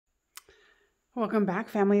Welcome back,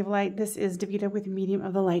 family of light. This is Davida with Medium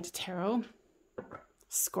of the Light Tarot.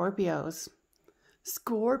 Scorpios.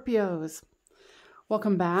 Scorpios.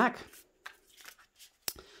 Welcome back.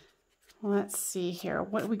 Let's see here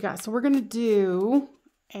what we got. So we're going to do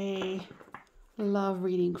a love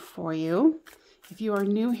reading for you. If you are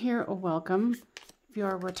new here, welcome. If you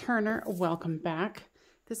are a returner, welcome back.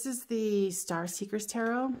 This is the Star Seekers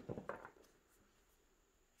Tarot.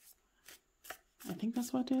 I think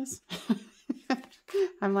that's what it is.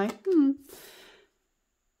 I'm like,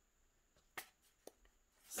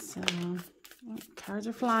 So, cards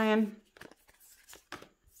are flying.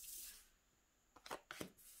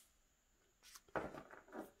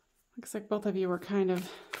 Looks like both of you were kind of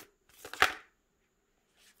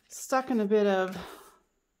stuck in a bit of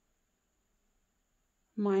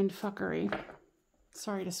mind fuckery.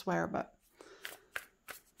 Sorry to swear, but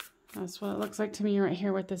that's what it looks like to me right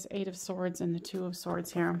here with this 8 of Swords and the 2 of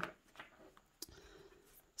Swords here.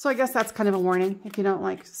 So I guess that's kind of a warning. If you don't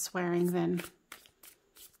like swearing, then,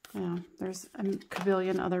 you know, there's a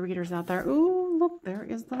kabillion other readers out there. Ooh, look, there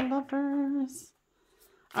is the Lovers.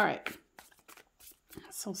 All right.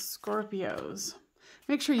 So Scorpios,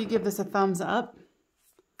 make sure you give this a thumbs up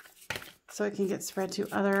so it can get spread to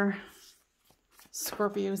other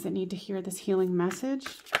Scorpios that need to hear this healing message.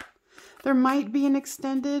 There might be an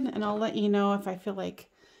extended, and I'll let you know if I feel like,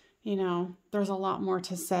 you know, there's a lot more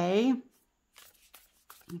to say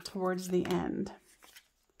towards the end.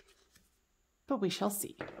 But we shall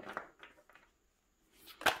see.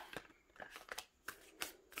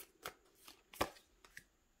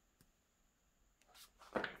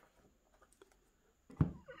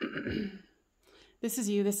 This is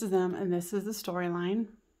you, this is them, and this is the storyline.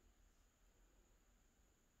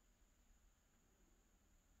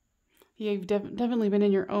 You've definitely been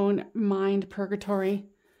in your own mind purgatory,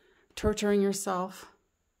 torturing yourself,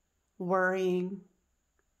 worrying,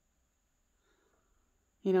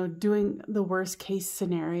 you know, doing the worst case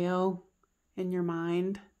scenario in your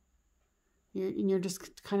mind. You're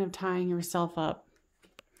just kind of tying yourself up.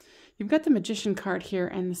 You've got the Magician card here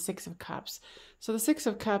and the 6 of Cups. So the 6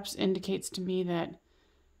 of Cups indicates to me that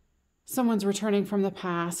someone's returning from the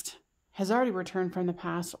past, has already returned from the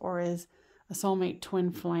past, or is a soulmate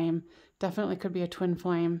twin flame. Definitely could be a twin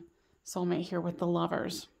flame soulmate here with the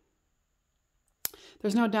Lovers.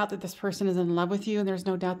 There's no doubt that this person is in love with you, and there's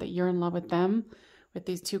no doubt that you're in love with them with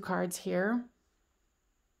these 2 cards here.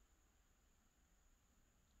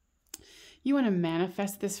 You want to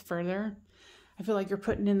manifest this further. I feel like you're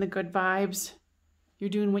putting in the good vibes. You're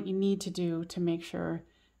doing what you need to do to make sure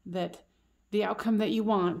that the outcome that you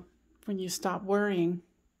want, when you stop worrying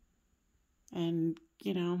and,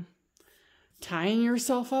 you know, tying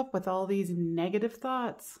yourself up with all these negative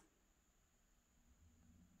thoughts.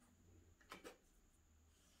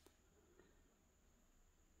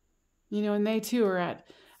 You know, and they too are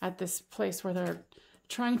at this place where they're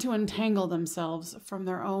trying to untangle themselves from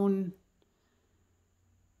their own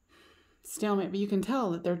stalemate. But you can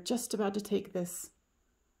tell that they're just about to take this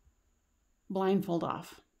blindfold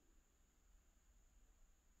off.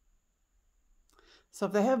 So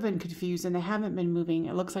if they have been confused and they haven't been moving,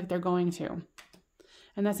 it looks like they're going to.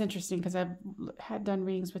 And that's interesting because I've had done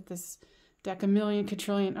readings with this deck a million,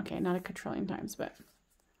 quadrillion, okay, not a quadrillion times, but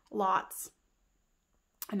lots.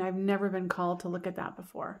 And I've never been called to look at that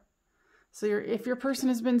before. So if your person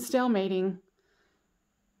has been stalemating,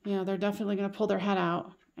 you know, they're definitely going to pull their head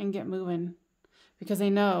out and get moving because they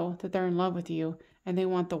know that they're in love with you and they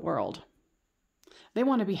want the world. They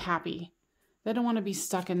want to be happy. They don't want to be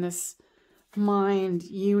stuck in this mind,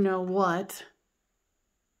 you know what,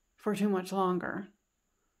 for too much longer.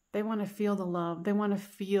 They want to feel the love. They want to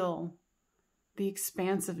feel the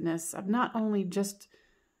expansiveness of not only just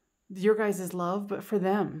your guys' love, but for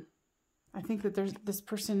them. I think that there's this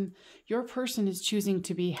person, your person is choosing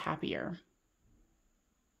to be happier.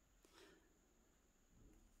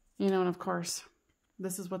 You know, and of course,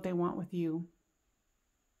 this is what they want with you.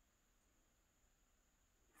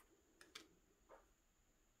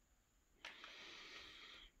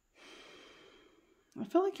 I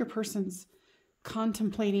feel like your person's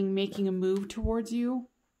contemplating making a move towards you.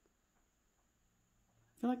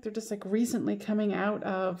 I feel like they're just like recently coming out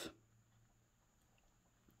of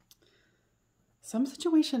some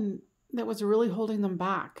situation that was really holding them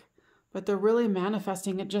back, but they're really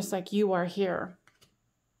manifesting it just like you are here.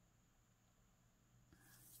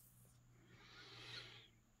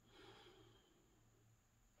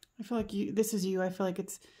 I feel like this is you. I feel like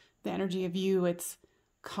it's the energy of you. It's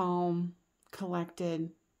calm,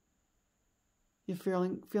 collected. You're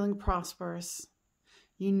feeling prosperous.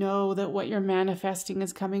 You know that what you're manifesting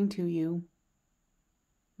is coming to you.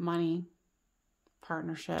 Money.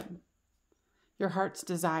 partnership, your heart's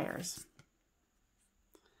desires.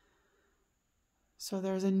 So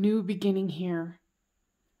there's a new beginning here.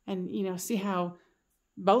 And, you know, see how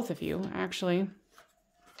both of you actually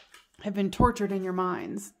have been tortured in your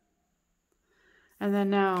minds. And then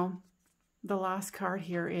now the last card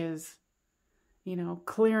here is, you know,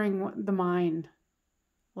 clearing the mind,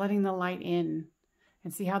 letting the light in,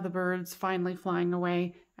 and see how the birds finally flying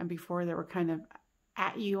away. And before they were kind of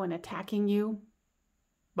at you and attacking you,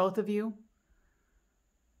 both of you.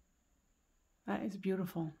 That is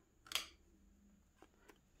beautiful.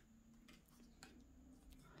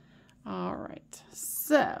 All right,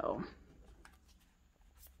 so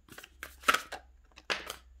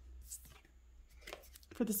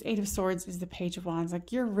for this Eight of Swords is the Page of Wands.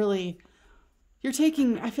 Like you're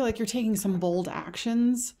taking, I feel like you're taking some bold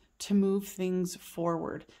actions to move things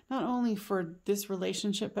forward. Not only for this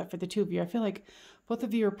relationship, but for the two of you. I feel like both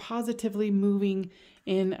of you are positively moving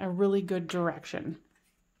in a really good direction.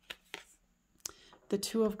 The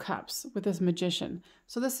Two of Cups with this Magician.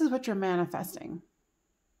 So this is what you're manifesting.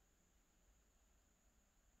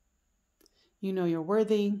 You know you're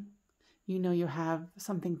worthy. You know you have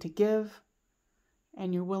something to give.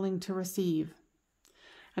 And you're willing to receive.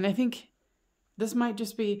 And I think this might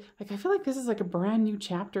just be, like, I feel like this is like a brand new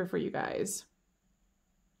chapter for you guys.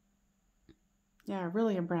 Yeah,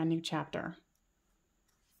 really a brand new chapter.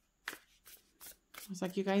 It's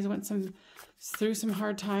like you guys went through some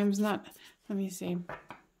hard times. Let me see.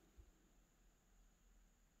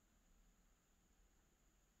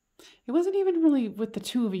 It wasn't even really with the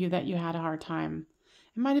two of you that you had a hard time.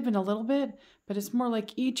 It might have been a little bit, but it's more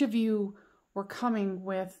like each of you were coming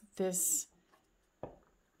with this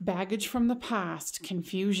baggage from the past,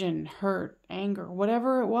 confusion, hurt, anger,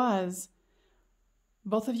 whatever it was.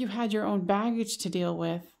 Both of you had your own baggage to deal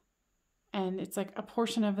with. And it's like a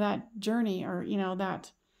portion of that journey, or, you know,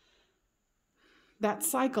 that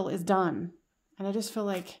cycle is done. And I just feel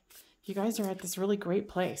like you guys are at this really great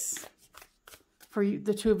place for you,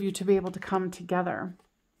 the two of you, to be able to come together.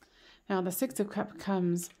 Now, the Six of Cups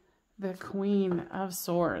comes the Queen of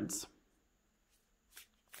Swords.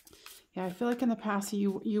 Yeah, I feel like in the past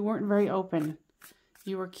you weren't very open.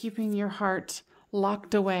 You were keeping your heart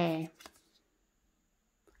locked away.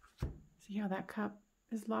 See how that cup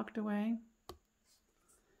is locked away?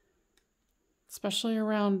 Especially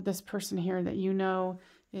around this person here that you know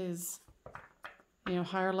is, you know,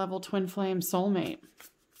 higher level twin flame soulmate.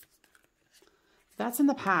 That's in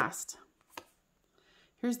the past.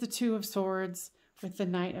 Here's the Two of Swords with the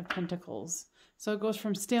Knight of Pentacles. So it goes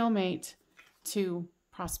from stalemate to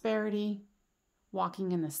prosperity,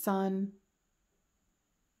 walking in the sun.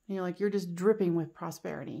 You know, like you're just dripping with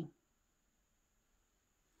prosperity.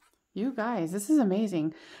 You guys, this is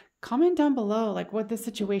amazing. Comment down below, like, what this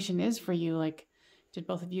situation is for you. Like, did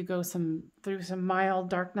both of you go through some mild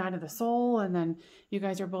dark night of the soul, and then you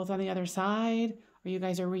guys are both on the other side, or you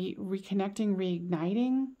guys are reconnecting,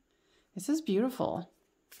 reigniting? This is beautiful.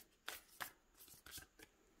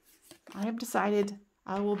 I have decided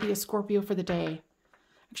I will be a Scorpio for the day.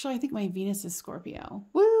 Actually, I think my Venus is Scorpio.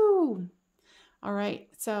 Woo! All right,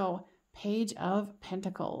 so Page of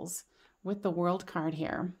Pentacles with the World card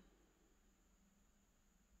here.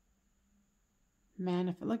 Man,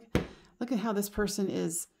 if look at how this person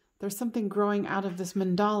is. There's something growing out of this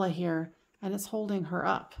mandala here, and it's holding her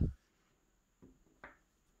up.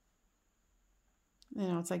 You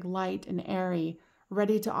know, it's like light and airy,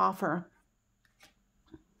 ready to offer.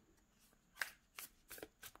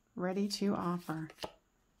 Ready to offer.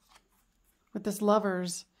 With this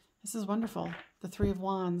Lovers, this is wonderful. The Three of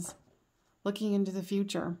Wands, looking into the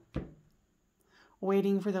future,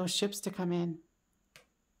 waiting for those ships to come in.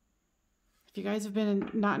 If you guys have been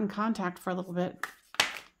not in contact for a little bit,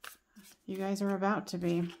 you guys are about to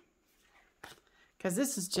be. Because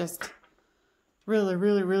this is just really,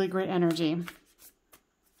 really, really great energy.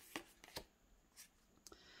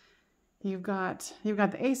 You've got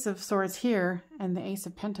the Ace of Swords here and the Ace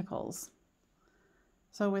of Pentacles.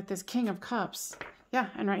 So with this King of Cups, yeah,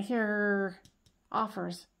 and right here,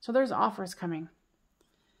 offers. So there's offers coming.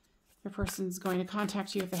 Your person's going to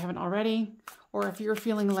contact you if they haven't already, or if you're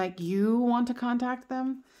feeling like you want to contact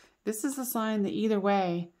them, this is a sign that either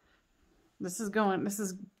way, this is going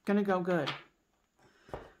to go good.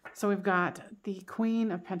 So we've got the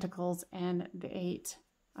Queen of Pentacles and the Eight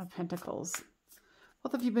of Pentacles.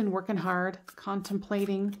 Both of you have been working hard,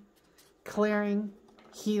 contemplating, clearing,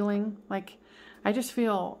 healing. Like, I just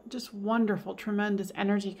feel just wonderful, tremendous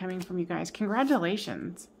energy coming from you guys.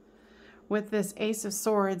 Congratulations. With this Ace of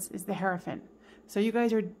Swords is the Hierophant. So you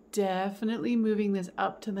guys are definitely moving this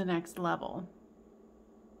up to the next level.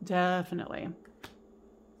 Definitely.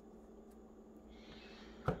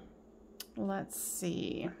 Let's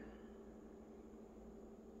see.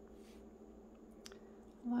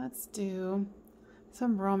 Let's do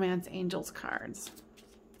some Romance Angels cards.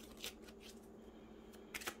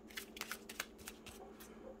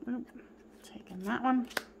 Oop, taking that one.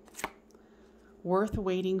 Worth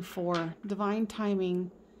waiting for. Divine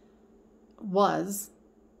timing was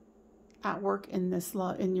at work in this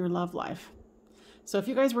in your love life. So if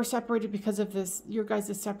you guys were separated because of this, your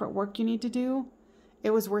guys' separate work you need to do,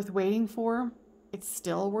 it was worth waiting for. It's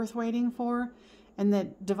still worth waiting for. And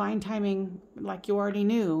that divine timing, like you already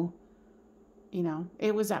knew, you know,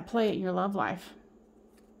 it was at play in your love life.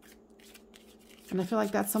 And I feel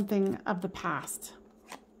like that's something of the past.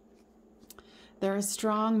 There is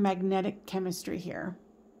strong magnetic chemistry here.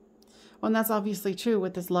 Well, and that's obviously true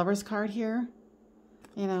with this Lover's card here.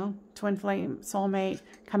 You know, twin flame, soulmate,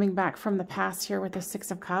 coming back from the past here with the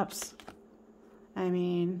Six of Cups. I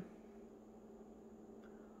mean,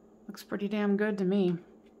 looks pretty damn good to me.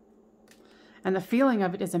 And the feeling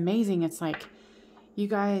of it is amazing. It's like you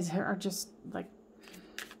guys are just like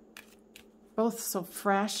both so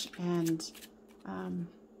fresh and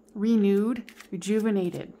renewed,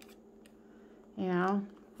 rejuvenated. You know,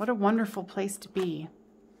 what a wonderful place to be.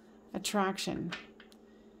 Attraction.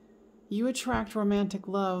 You attract romantic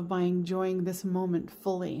love by enjoying this moment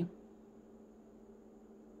fully.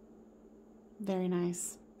 Very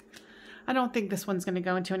nice. I don't think this one's going to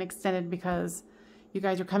go into an extended because you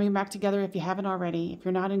guys are coming back together if you haven't already. If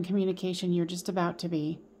you're not in communication, you're just about to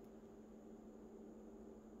be.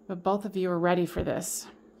 But both of you are ready for this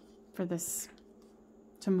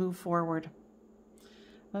to move forward.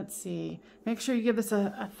 Let's see. Make sure you give this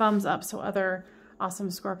a thumbs up so other awesome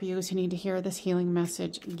Scorpios who need to hear this healing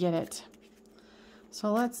message get it.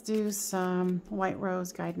 So let's do some White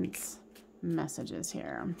Rose guidance messages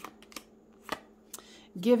here.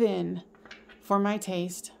 Give in for my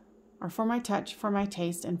taste, or for my touch, for my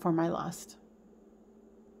taste, and for my lust.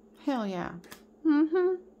 Hell yeah.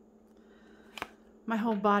 My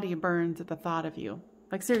whole body burns at the thought of you.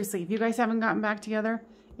 Like seriously, if you guys haven't gotten back together,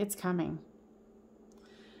 it's coming.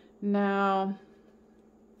 Now,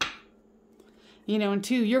 you know, and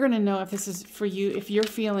two, you're going to know if this is for you, if you're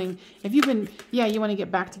feeling, if you've been, yeah, you want to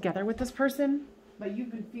get back together with this person, but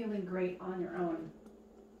you've been feeling great on your own.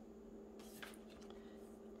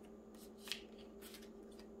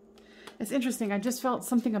 It's interesting. I just felt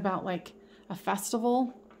something about like a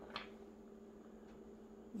festival.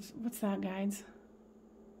 What's that, guys?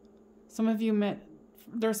 Some of you met,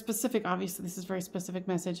 they're specific, obviously, this is a very specific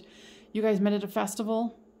message. You guys met at a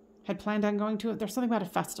festival, had planned on going to it. There's something about a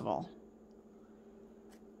festival.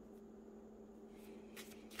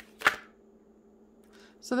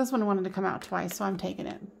 So this one wanted to come out twice, so I'm taking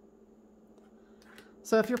it.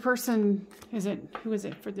 So if your person, who is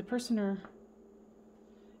it? For the person or...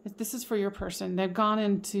 This is for your person. They've gone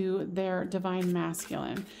into their divine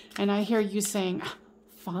masculine. And I hear you saying,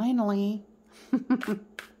 finally.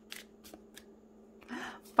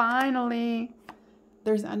 Finally.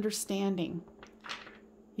 There's understanding.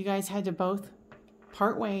 You guys had to both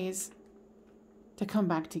part ways to come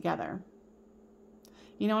back together.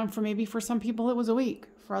 You know, and maybe for some people it was a week.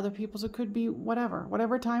 For other people it could be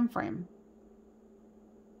whatever time frame.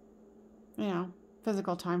 You know,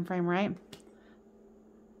 physical time frame, right?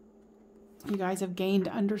 You guys have gained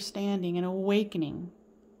understanding and awakening.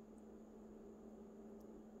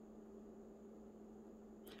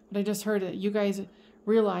 But I just heard that you guys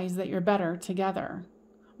realize that you're better together,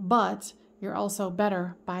 but you're also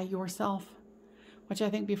better by yourself, which I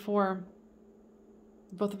think before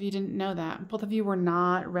both of you didn't know that. Both of you were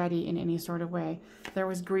not ready in any sort of way. There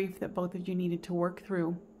was grief that both of you needed to work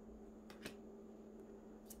through.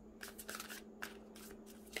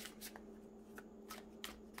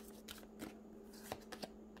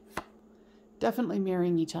 Definitely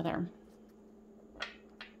marrying each other.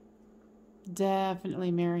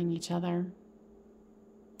 Definitely marrying each other.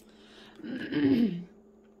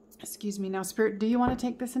 Excuse me. Now, Spirit, do you want to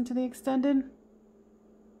take this into the extended?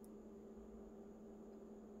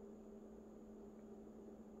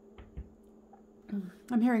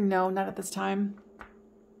 I'm hearing no, not at this time.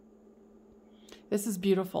 This is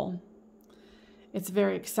beautiful. It's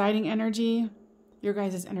very exciting energy. Your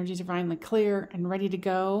guys' energy is divinely clear and ready to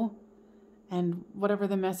go. And whatever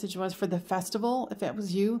the message was for the festival, if it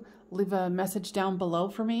was you, leave a message down below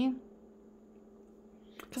for me.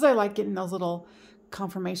 Because I like getting those little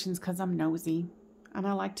confirmations because I'm nosy. And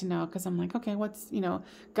I like to know because I'm like, okay, what's, you know,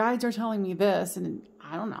 guides are telling me this and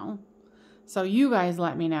I don't know. So you guys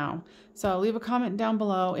let me know. So leave a comment down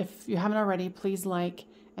below. If you haven't already, please like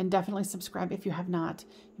and definitely subscribe if you have not.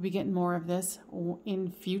 You'll be getting more of this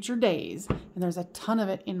in future days, and there's a ton of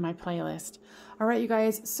it in my playlist. All right, you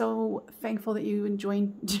guys, so thankful that you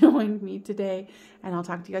joined me today, and I'll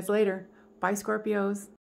talk to you guys later. Bye, Scorpios.